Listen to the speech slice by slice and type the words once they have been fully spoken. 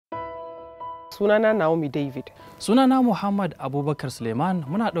Sunana Naomi David. Sunana Muhammad Abubakar Suleiman.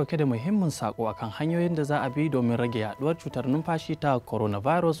 Muna ɗauke da muhimmin sako akan hanyoyin da za a bi domin rage yaduwar cutar numfashi ta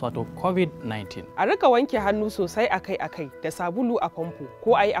coronavirus wato COVID-19. A rika wanke hannu sosai akai-akai da sabulu a famfo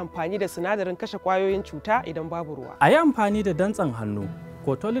ko a yi amfani da sinadarin kashe kwayoyin cuta idan babu ruwa. A yi amfani da dantsen hannu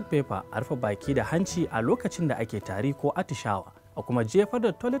ko toilet paper a rufe baki da hanci a lokacin da ake tari ko atishawa. A kuma jefar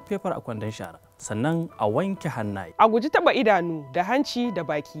da toilet paper a kwandon shara, sannan a wanke hannaye. A guji taba idanu da hanci da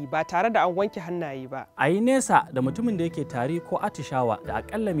baki ba tare da an wanke hannaye ba. A yi nesa da mutumin da yake tari ko atishawa da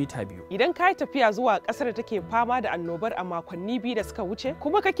akalla mita 2. Idan ka yi tafiya zuwa ƙasar da take fama da annobar a makonni 2 da suka wuce,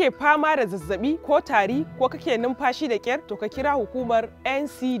 kuma kake fama da zazzabi ko tari ko kake numfashi da ƙyar, to ka kira hukumar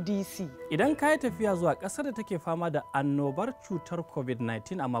NCDC. Idan ka yi tafiya zuwa ƙasar da take fama da annobar cutar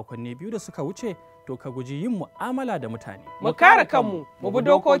COVID-19 a makonni 2 da suka wuce, to ka guji yin mu'amala da mutane. Mu kare kanmu, mu bi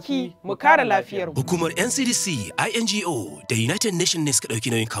dokoki, mu kare lafiyarmu. Hukumar NCDC, INGO da United Nations ne suka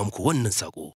ɗauki nauyin kawo muku wannan sako.